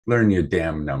learn your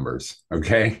damn numbers,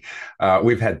 okay?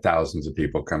 We've had thousands of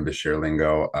people come to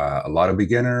ShareLingo, a lot of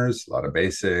beginners, a lot of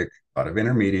basic, a lot of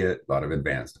intermediate, a lot of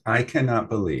advanced. I cannot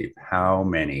believe how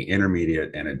many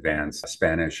intermediate and advanced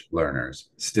Spanish learners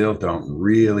still don't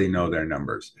really know their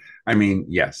numbers. I mean,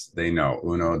 yes, they know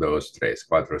uno, dos, tres,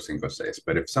 cuatro, cinco, seis.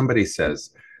 But if somebody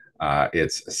says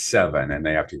it's seven and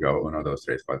they have to go uno, dos,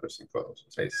 tres, cuatro, cinco,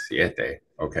 seis, siete,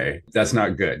 okay, that's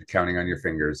not good. Counting on your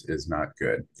fingers is not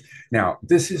good. Now,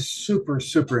 this is super,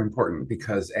 super important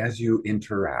because as you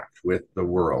interact with the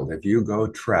world, if you go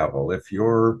travel, if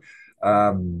you're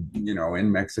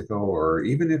in Mexico, or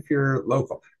even if you're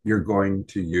local, you're going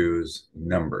to use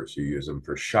numbers. You use them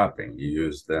for shopping. You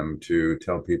use them to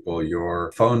tell people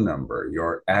your phone number,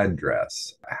 your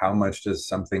address. How much does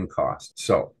something cost?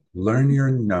 So learn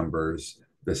your numbers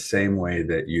the same way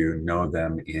that you know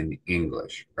them in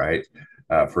English, right?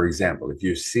 For example, if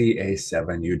you see a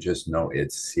seven, you just know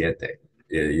it's siete.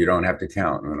 You don't have to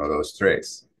count uno, dos,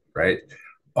 tres, right?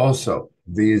 Also,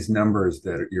 these numbers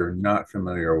that you're not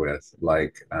familiar with,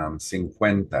 like 50,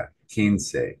 15,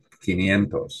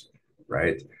 500,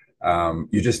 right?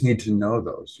 You just need to know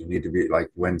those. You need to be like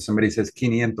when somebody says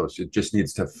 500, it just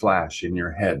needs to flash in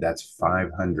your head. That's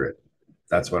 500.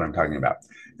 That's what I'm talking about.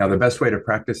 Now, the best way to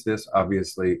practice this,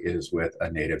 obviously, is with a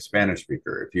native Spanish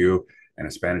speaker. If you and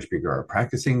a Spanish speaker are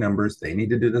practicing numbers, they need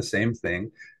to do the same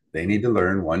thing. They need to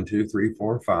learn one, two, three,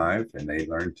 four, five, and they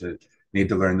need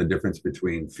to learn the difference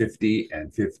between 50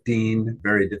 and 15.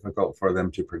 Very difficult for them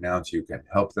to pronounce. You can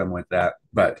help them with that.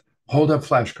 But hold up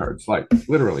flashcards like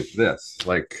literally this,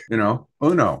 like, uno,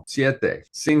 siete,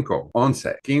 cinco, once,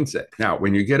 quince. Now,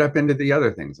 when you get up into the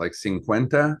other things like 50,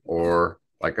 or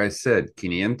like I said,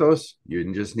 500,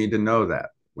 you just need to know that.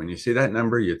 When you see that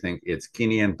number, you think it's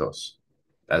 500.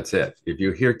 That's it. If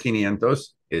you hear 500,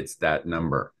 it's that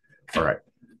number. All right.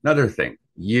 Another thing,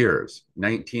 years,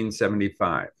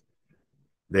 1975.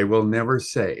 They will never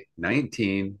say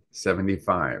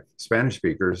 1975. Spanish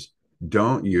speakers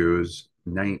don't use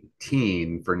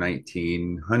 19 for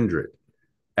 1900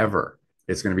 ever.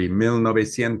 It's going to be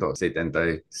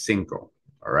 1975.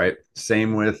 All right.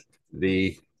 Same with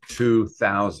the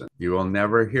 2000. You will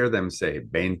never hear them say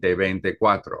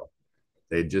 2024.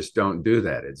 They just don't do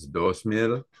that. It's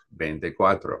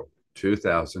 2024,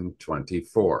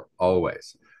 2024,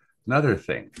 always. Another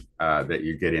thing that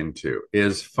you get into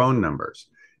is phone numbers.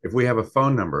 If we have a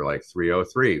phone number like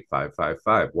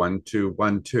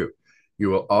 303-555-1212, you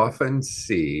will often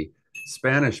see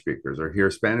Spanish speakers or hear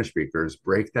Spanish speakers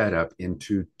break that up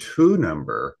into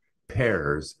two-number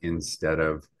pairs instead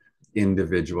of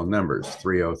individual numbers.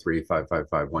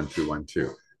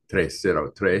 303-555-1212,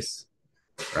 303,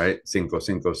 right?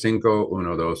 555,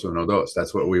 1212.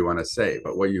 That's what we want to say.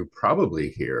 But what you probably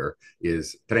hear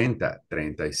is 30, 35,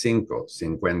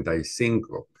 55,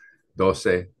 12,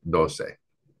 12.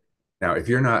 Now, if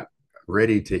you're not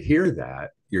ready to hear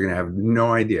that, you're going to have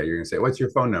no idea. You're going to say, what's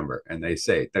your phone number? And they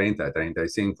say 30, 35,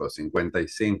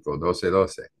 55, 12,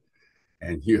 12.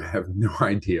 And you have no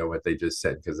idea what they just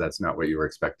said because that's not what you were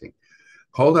expecting.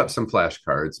 Hold up some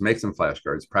flashcards, make some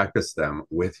flashcards, practice them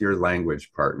with your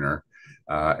language partner,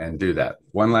 and do that.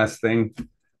 One last thing,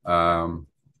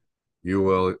 you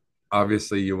will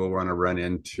want to run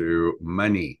into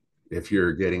money if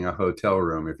you're getting a hotel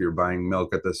room, if you're buying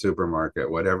milk at the supermarket,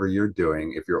 whatever you're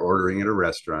doing. If you're ordering at a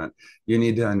restaurant, you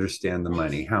need to understand the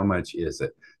money. How much is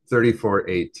it?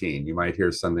 34.18. You might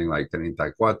hear something like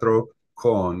 34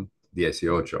 con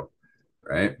 18,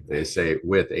 right? They say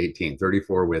with 18,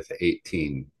 34 with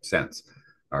 18 cents.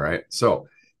 All right. So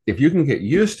if you can get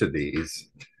used to these,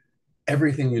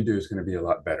 everything you do is going to be a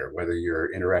lot better, whether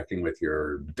you're interacting with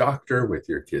your doctor, with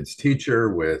your kid's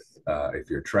teacher, if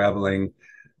you're traveling.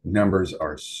 Numbers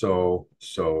are so,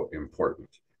 so important.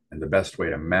 And the best way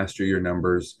to master your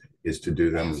numbers is to do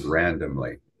them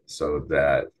randomly so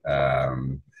that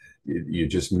you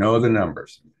just know the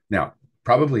numbers. Now,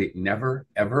 probably never,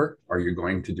 ever are you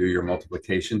going to do your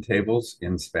multiplication tables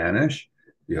in Spanish.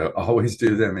 You always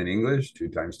do them in English. 2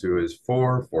 times 2 is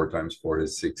 4. 4 times 4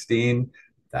 is 16.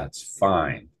 That's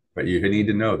fine. But you need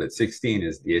to know that 16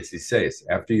 is 16.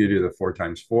 After you do the 4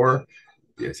 times 4,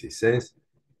 16.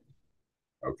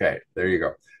 Okay, there you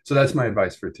go. So that's my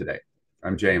advice for today.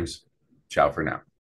 I'm James. Ciao for now.